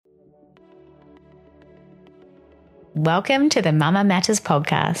Welcome to the Mama Matters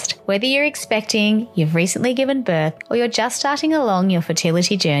podcast. Whether you're expecting, you've recently given birth, or you're just starting along your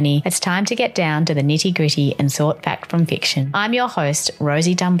fertility journey, it's time to get down to the nitty-gritty and sort fact from fiction. I'm your host,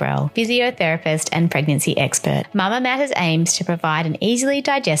 Rosie Dumbrell, physiotherapist and pregnancy expert. Mama Matters aims to provide an easily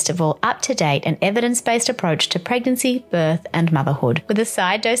digestible, up-to-date and evidence-based approach to pregnancy, birth and motherhood, with a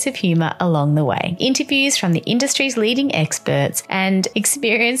side dose of humour along the way. Interviews from the industry's leading experts and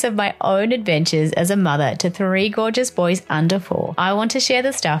experience of my own adventures as a mother to three gorgeous boys under 4. I want to share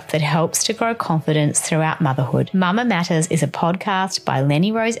the stuff that helps to grow confidence throughout motherhood. Mama Matters is a podcast by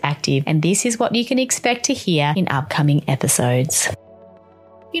Lenny Rose Active, and this is what you can expect to hear in upcoming episodes.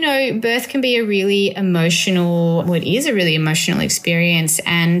 You know, birth can be a really emotional experience.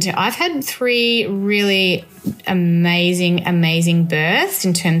 And I've had 3 really amazing births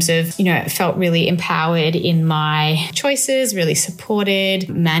in terms of, felt really empowered in my choices, really supported,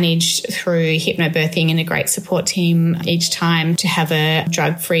 managed through hypnobirthing and a great support team each time to have a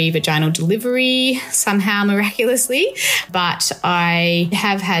drug-free vaginal delivery somehow miraculously. But I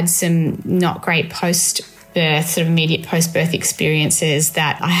have had some not great post-birth, sort of immediate post-birth experiences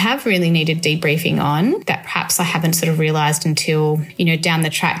that I have really needed debriefing on, that perhaps I haven't sort of realised until, down the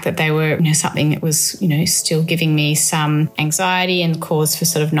track that they were, something that was, still giving me some anxiety and cause for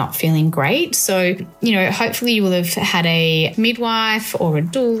sort of not feeling great. So, hopefully you will have had a midwife or a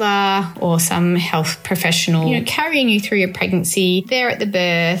doula or some health professional, carrying you through your pregnancy there at the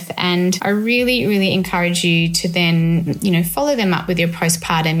birth. And I really, really encourage you to then, follow them up with your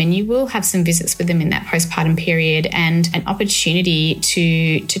postpartum, and you will have some visits with them in that postpartum period and an opportunity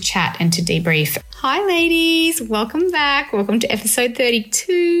to chat and to debrief. Hi ladies, welcome back. Welcome to episode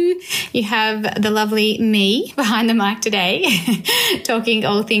 32. You have the lovely me behind the mic today talking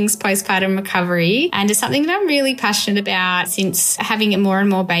all things postpartum recovery, and it's something that I'm really passionate about since having more and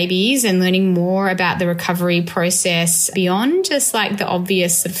more babies and learning more about the recovery process beyond just like the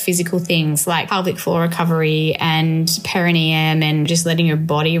obvious sort of physical things like pelvic floor recovery and perineum and just letting your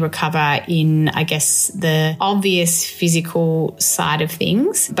body recover in, I guess, the obvious physical side of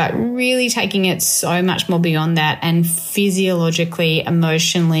things, but really taking it so much more beyond that and physiologically,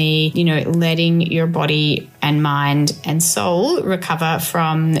 emotionally, letting your body and mind and soul recover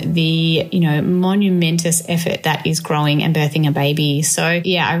from the, monumentous effort that is growing and birthing a baby. So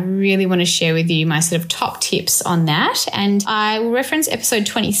yeah, I really want to share with you my sort of top tips on that. And I will reference episode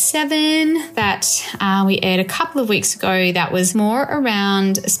 27 that we aired a couple of weeks ago that was more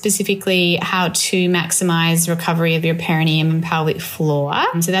around specifically how to maximize recovery of your perineum and pelvic floor.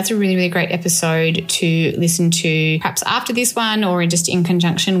 So that's a really, really great episode to listen to perhaps after this one or just in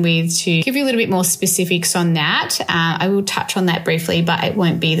conjunction with, to give you a little bit more specifics on that. I will touch on that briefly, but it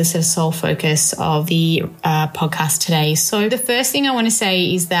won't be the sort of sole focus of the podcast today. So the first thing I want to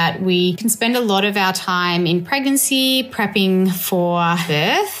say is that we can spend a lot of our time in pregnancy prepping for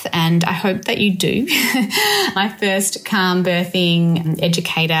birth, and I hope that you do. My first calm birthing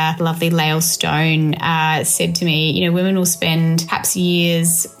educator, lovely Lael Stone, said to me, women will spend perhaps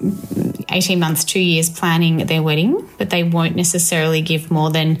years, 18 months, 2 years planning their wedding, but they won't necessarily give more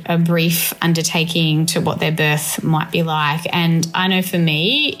than a brief undertaking to what their birth might be like. And I know for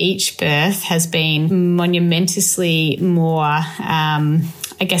me, each birth has been monumentously more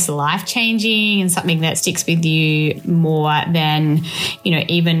life-changing and something that sticks with you more than,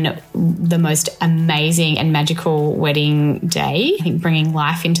 even the most amazing and magical wedding day. I think bringing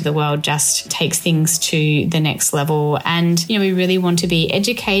life into the world just takes things to the next level. And, we really want to be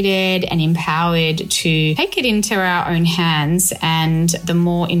educated and empowered to take it into our own hands. And the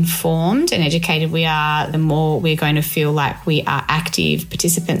more informed and educated we are, the more we're going to feel like we are active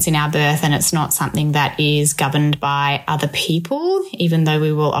participants in our birth, and it's not something that is governed by other people, even though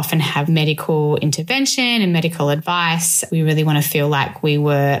we will often have medical intervention and medical advice. We really want to feel like we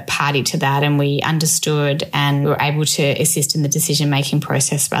were party to that and we understood and were able to assist in the decision-making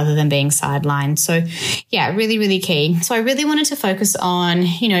process rather than being sidelined. So yeah, really, really key. So I really wanted to focus on,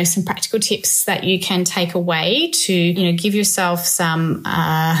 some practical tips that you can take away to, give yourself some,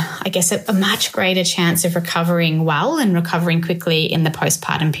 a much greater chance of recovering well and recovering quickly in the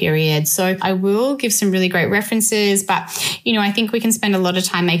postpartum period. So I will give some really great references, but, I think we can spend a lot of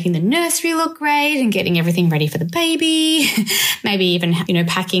time making the nursery look great and getting everything ready for the baby, maybe even,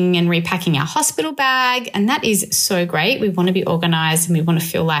 packing and repacking our hospital bag. And that is so great. We want to be organized and we want to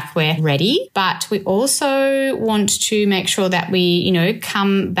feel like we're ready, but we also want to make sure that we,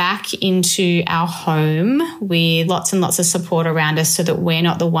 come back into our home with lots and lots of support around us so that we're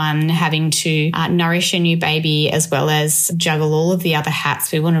not the one having to nourish a new baby as well as juggle all of the other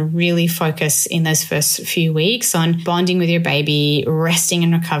hats. We want to really focus in those first few weeks on bonding with your baby, resting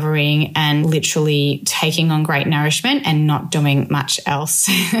and recovering and literally taking on great nourishment and not doing much else.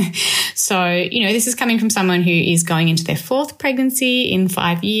 So, this is coming from someone who is going into their 4th pregnancy in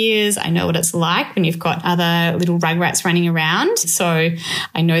 5 years. I know what it's like when you've got other little rugrats running around. So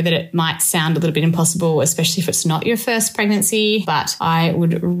I know that it might sound a little bit impossible, especially if it's not your first pregnancy, but I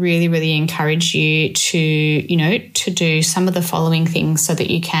would really, really encourage you to do some of the following things so that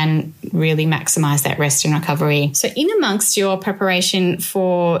you can really maximize that rest and recovery. So in amongst your preparation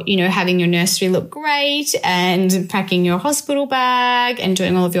for, having your nursery look great and packing your hospital bag and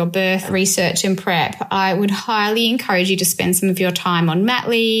doing all of your birth research and prep, I would highly encourage you to spend some of your time on mat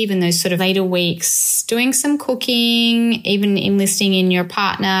leave in those sort of later weeks, doing some cooking, even enlisting in your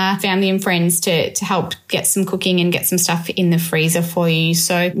partner, family and friends to help get some cooking and get some stuff in the freezer for you.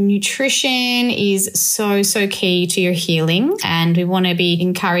 So nutrition is so, so key to your healing, and we want to be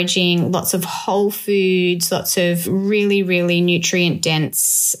encouraging lots of whole foods, lots of really, really nutrient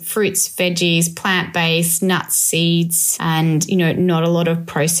dense fruits, veggies, plant-based, nuts, seeds, and, not a lot of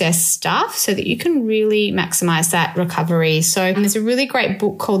processed stuff so that you can really maximize that recovery. So there's a really great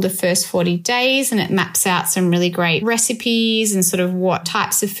book called The First 40 Days, and it maps out some really great recipes and sort of what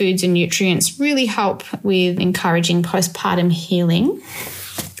types of foods and nutrients really help with encouraging postpartum healing.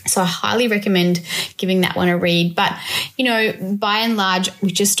 So I highly recommend giving that one a read. But, by and large,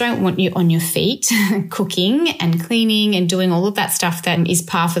 we just don't want you on your feet cooking and cleaning and doing all of that stuff that is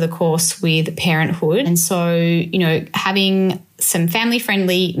par for the course with parenthood. And so, having some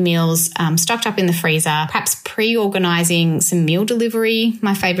family-friendly meals stocked up in the freezer, perhaps pre-organising some meal delivery.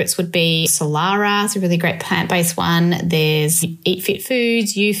 My favourites would be Solara. It's a really great plant-based one. There's Eat Fit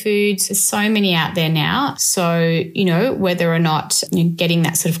Foods, YouFoods. There's so many out there now. So, whether or not getting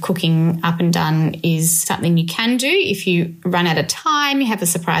that sort of cooking up and done is something you can do. If you run out of time, you have a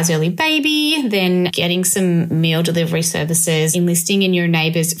surprise early baby, then getting some meal delivery services, enlisting in your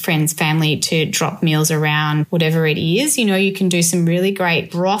neighbours, friends, family to drop meals around, whatever it is. You can do some really great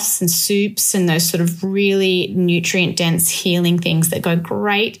broths and soups and those sort of really nutrient dense healing things that go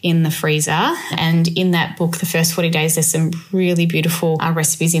great in the freezer. And in that book, The First 40 Days, there's some really beautiful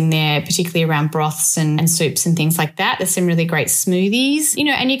recipes in there, particularly around broths and soups and things like that. There's some really great smoothies,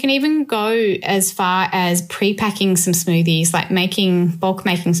 and you can even go as far as pre-packing some smoothies, like bulk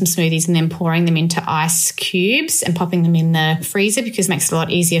making some smoothies and then pouring them into ice cubes and popping them in the freezer, because it makes it a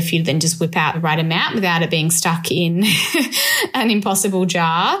lot easier for you to then just whip out the right amount without it being stuck in an impossible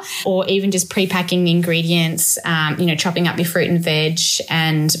jar. Or even just pre-packing the ingredients, chopping up your fruit and veg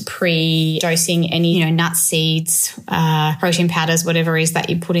and pre-dosing any, nuts, seeds, protein powders, whatever it is that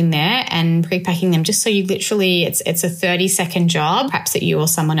you put in there, and pre-packing them just so you literally, it's a 30-second job, perhaps that you or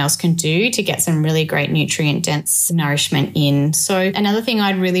someone else can do to get some really great nutrient-dense nourishment in. So another thing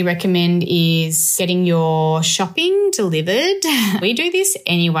I'd really recommend is getting your shopping delivered. We do this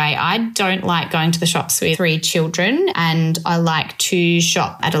anyway. I don't like going to the shops with 3 children, and I like to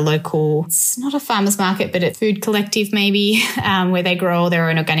shop at a local, it's not a farmer's market, but a food collective maybe, where they grow all their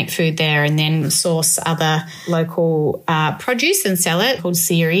own organic food there and then source other local produce and sell it, called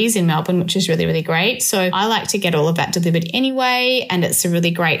Ceres in Melbourne, which is really, really great. So I like to get all of that delivered anyway, and it's a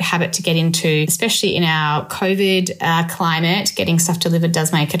really great habit to get into, especially in our COVID climate. Getting stuff delivered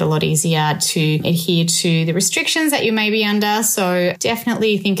does make it a lot easier to adhere to the restrictions that you may be under. So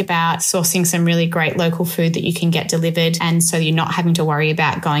definitely think about sourcing some really great local food that you can get delivered, and so you're not having to worry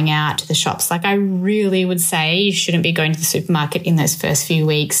about going out to the shops. Like, I really would say you shouldn't be going to the supermarket in those first few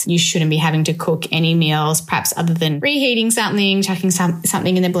weeks. You shouldn't be having to cook any meals, perhaps other than reheating something, chucking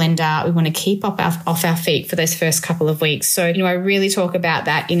something in the blender. We want to keep off our feet for those first couple of weeks. So, I really talk about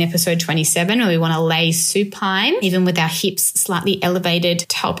that in episode 27, where we want to lay supine, even with our hips slightly elevated,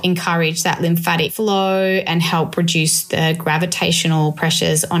 to help encourage that lymphatic flow and help reduce the gravitational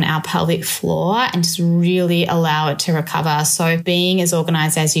pressures on our pelvic floor and just really allow it to recover. So being as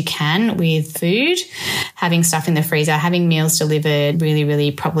organized as you can with food, having stuff in the freezer, having meals delivered, really,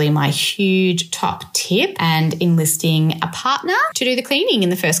 really probably my huge top tip, and enlisting a partner to do the cleaning in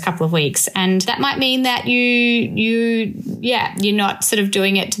the first couple of weeks. And that might mean that you're not sort of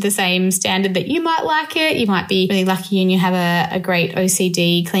doing it to the same standard that you might like it. You might be really lucky and you have a great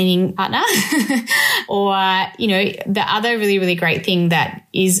OCD cleaning partner. Or, the other really, really great thing that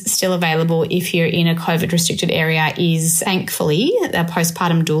is still available if you're in a COVID restricted area is is thankfully the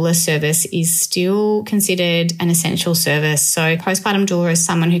postpartum doula service is still considered an essential service. So postpartum doula is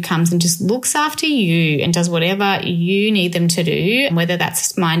someone who comes and just looks after you and does whatever you need them to do, whether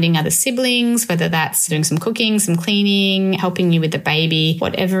that's minding other siblings, whether that's doing some cooking, some cleaning, helping you with the baby,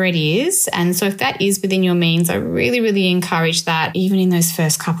 whatever it is. And so if that is within your means, I really, really encourage that even in those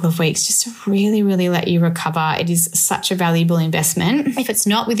first couple of weeks, just to really, really let you recover. It is such a valuable investment. If it's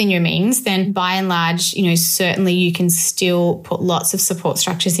not within your means, then by and large, certainly you can still put lots of support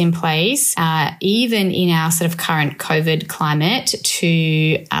structures in place, even in our sort of current COVID climate,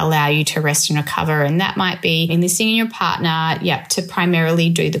 to allow you to rest and recover. And that might be enlisting in your partner, to primarily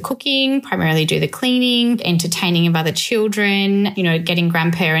do the cooking, primarily do the cleaning, entertaining of other children, getting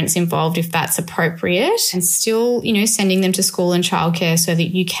grandparents involved if that's appropriate, and still, sending them to school and childcare so that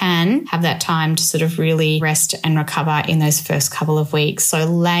you can have that time to sort of really rest and recover in those first couple of weeks. So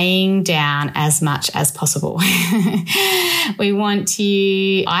laying down as much as possible. We want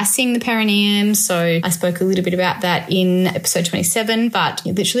you icing the perineum. So I spoke a little bit about that in episode 27, but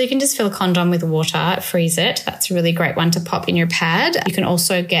you literally can just fill a condom with water, freeze it. That's a really great one to pop in your pad. You can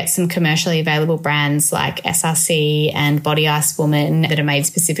also get some commercially available brands like SRC and Body Ice Woman that are made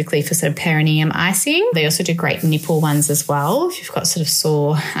specifically for sort of perineum icing. They also do great nipple ones as well if you've got sort of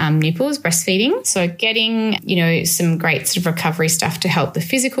sore nipples, breastfeeding. So getting, some great sort of recovery stuff to help the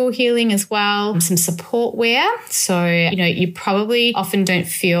physical healing as well. Some support wear. So, you probably often don't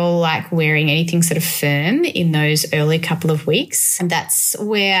feel like wearing anything sort of firm in those early couple of weeks. And that's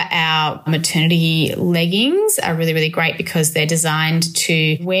where our maternity leggings are really, really great because they're designed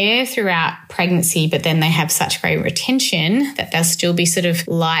to wear throughout pregnancy, but then they have such great retention that they'll still be sort of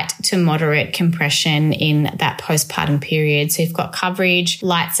light to moderate compression in that postpartum period. So you've got coverage,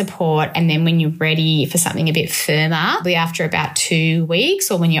 light support, and then when you're ready for something a bit firmer, after about 2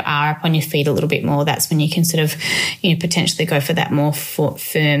 weeks, or when you are up on your feet a little bit more, that's when you can sort of, potentially go for that more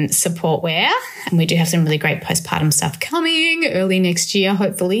firm support wear. And we do have some really great postpartum stuff coming early next year,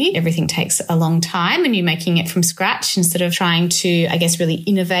 hopefully. Everything takes a long time and you're making it from scratch instead of trying to, really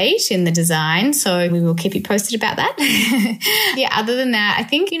innovate in the design. So we will keep you posted about that. Other than that, I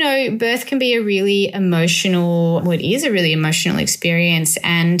think, birth can be a really emotional experience.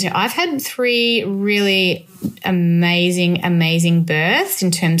 And I've had 3 really amazing births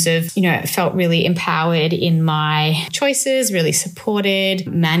in terms of, felt really empowered in my choices, really supported,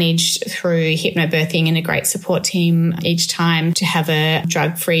 managed through hypnobirthing and a great support team each time to have a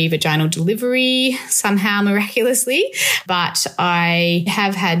drug-free vaginal delivery somehow miraculously. But I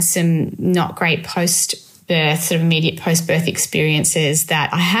have had some not great post-birth, sort of immediate post-birth experiences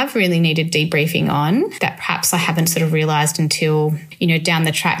that I have really needed debriefing on that perhaps I haven't sort of realised until, down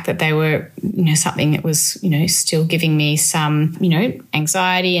the track that they were, something that was, still giving me some,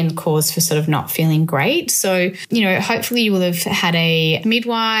 anxiety and cause for sort of not feeling great. So, hopefully you will have had a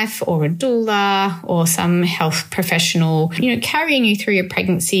midwife or a doula or some health professional, carrying you through your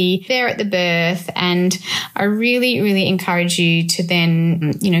pregnancy there at the birth. And I really, really encourage you to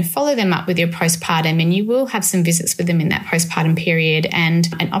then, follow them up with your postpartum, and you will have some visits with them in that postpartum period and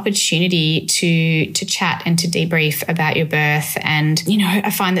an opportunity to chat and to debrief about your birth. And, I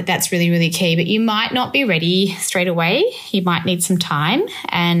find that that's really, really key, but you might not be ready straight away. You might need some time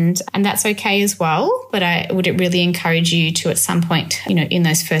and that's okay as well. But I would really encourage you to at some point, in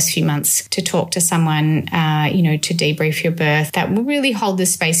those first few months to talk to someone, to debrief your birth that will really hold the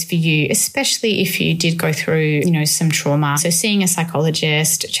space for you, especially if you did go through, some trauma. So seeing a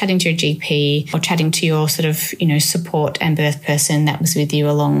psychologist, chatting to your GP or chatting to your sort of, support and birth person that was with you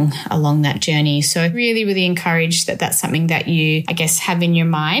along that journey. So really, really encourage that that's something that you, have in your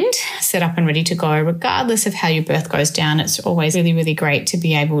mind, set up and ready to go, regardless of how your birth goes down. It's always really, really great to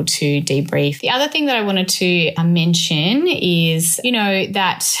be able to debrief. The other thing that I wanted to mention is,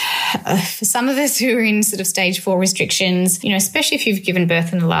 that for some of us who are in sort of stage 4 restrictions, especially if you've given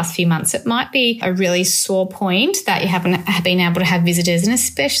birth in the last few months, it might be a really sore point that you haven't been able to have visitors, and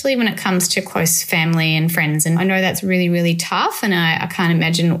especially when it comes to close family and friends. And I know that's really, really tough, and I can't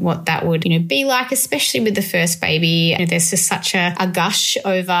imagine what that would, be like, especially with the first baby. There's just such a gush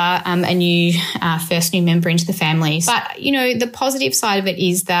over a new first new member into the family. But, the positive side of it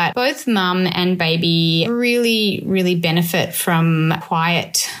is that both mum and baby really, really benefit from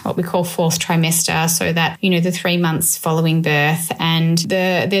quiet, what we call 4th trimester, so that, the 3 months following birth. And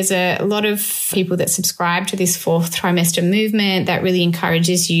there's a lot of people that subscribe to this 4th trimester movement that really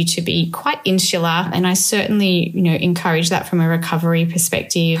encourages you to be quite insular And I certainly, encourage that from a recovery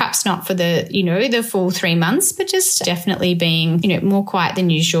perspective, perhaps not for the full 3 months, but just definitely being, more quiet than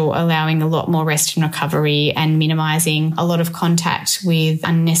usual, allowing a lot more rest and recovery and minimizing a lot of contact with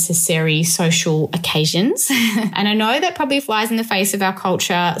unnecessary social occasions. And I know that probably flies in the face of our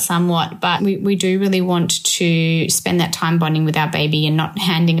culture somewhat, but we do really want to spend that time bonding with our baby and not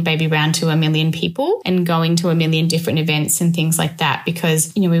handing a baby around to a million people and going to a million different events and things like that,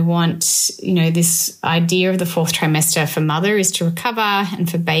 because, we want, this idea of the 4th trimester for mother is to recover,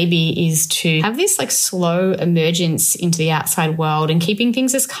 and for baby is to have this slow emergence into the outside world and keeping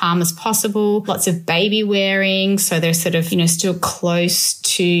things as calm as possible. Lots of baby wearing, so they're sort of, still close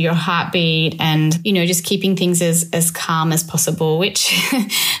to your heartbeat, and, just keeping things as calm as possible, which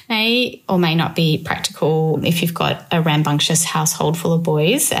may or may not be practical if you've got a rambunctious household full of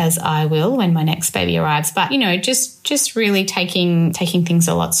boys, as I will when my next baby arrives. But, just really taking things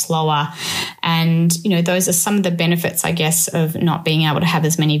a lot slower. And, those are some of the benefits, I guess, of not being able to have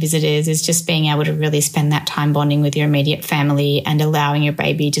as many visitors, is just being able to really spend that time bonding with your immediate family and allowing your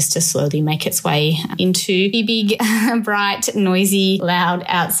baby just to slowly make its way into the big, bright, noisy, loud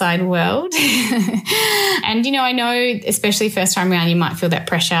outside world. And, I know, especially first time around, you might feel that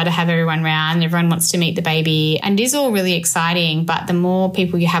pressure to have everyone around. Everyone wants to meet the baby, and it is all really exciting. But the more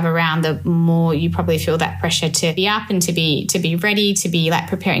people you have around, the more you probably feel that pressure to be up and to be ready, to be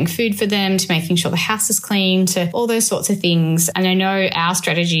preparing food for them, to making sure the house is clean, to all those sorts of things. And I know our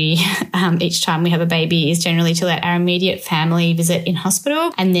strategy each time we have a baby is generally to let our immediate family visit in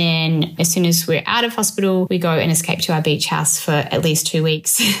hospital. And then as soon as we're out of hospital, we go and escape to our beach house for at least 2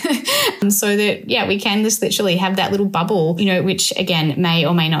 weeks. So that, we can just literally have that little bubble, which again may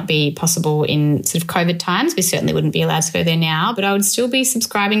or may not be possible in sort of COVID times. We certainly wouldn't be allowed to go there now, but I would still be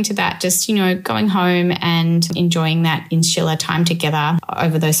subscribing to that, just, going home and enjoying that insular time together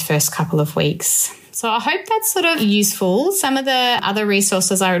over those first couple of weeks. So I hope that's sort of useful. Some of the other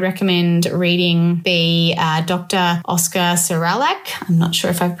resources I would recommend reading be Dr. Oscar Serralek. I'm not sure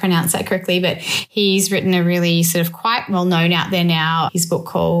if I've pronounced that correctly, but he's written a really sort of quite well known out there now, his book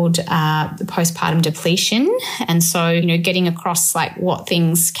called The Postpartum Depletion. And so, getting across what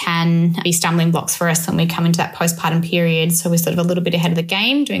things can be stumbling blocks for us when we come into that postpartum period. So we're sort of a little bit ahead of the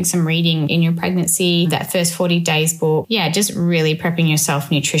game, doing some reading in your pregnancy, that first 40 days book. Just really prepping yourself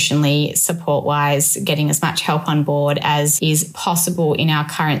nutritionally, support-wise, getting as much help on board as is possible in our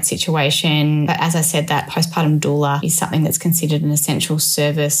current situation. But as I said, that postpartum doula is something that's considered an essential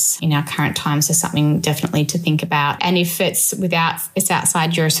service in our current times, so something definitely to think about. And if it's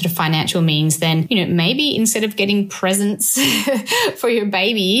outside your sort of financial means, then, maybe instead of getting presents for your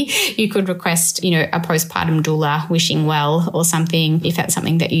baby, you could request, a postpartum doula wishing well or something, if that's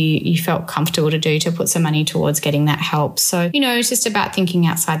something that you felt comfortable to do, to put some money towards getting that help. So, it's just about thinking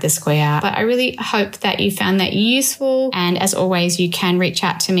outside the square. But I really hope that you found that useful. And as always, you can reach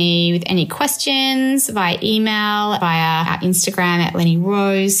out to me with any questions via email, via our Instagram at Lenny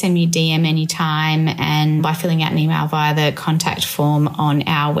Rose, send me a DM anytime, and by filling out an email via the contact form on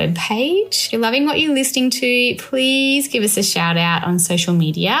our webpage. If you're loving what you're listening to, please give us a shout out on social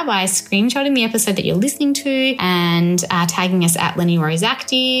media by screenshotting the episode that you're listening to and tagging us at Lenny Rose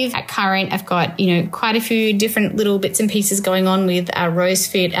Active. At current, I've got, quite a few different little bits and pieces going on with our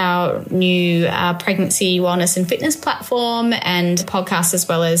RoseFit, our new pregnancy, wellness and fitness platform, and podcast, as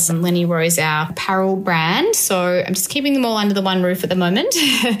well as Lenny Rose, our apparel brand. So I'm just keeping them all under the one roof at the moment.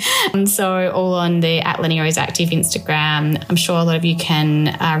 So all on the at Lenny Rose Active Instagram. I'm sure a lot of you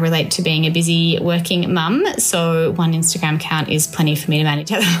can relate to being a busy working mum. So one Instagram account is plenty for me to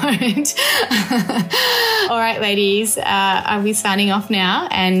manage at the moment. All right, ladies, I'll be signing off now,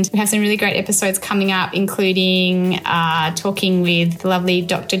 and we have some really great episodes coming up, including talking with the lovely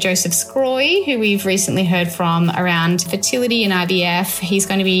Dr. Joseph Scroy, who we've recently heard from around fertility and IVF. He's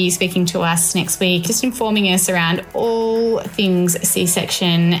going to be speaking to us next week, just informing us around all things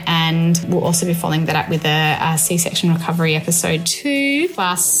C-section, and we'll also be following that up with a C-section recovery episode 2.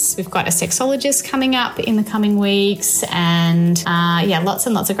 Plus, we've got a sexologist coming up in the coming weeks, and lots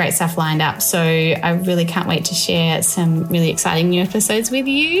and lots of great stuff lined up. So I really can't wait to share some really exciting new episodes with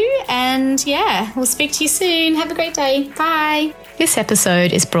you. And we'll speak to you soon. Have a great day. Bye. This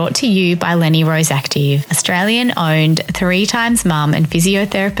episode is brought to you by Lenny Rose Active, Australian-owned, 3x mum and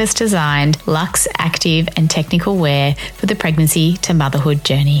physiotherapist designed luxe, active and technical wear for the pregnancy to motherhood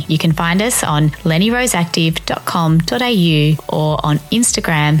journey. You can find us on lennyroseactive.com.au or on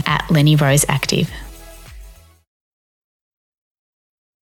Instagram at Lenny Rose Active.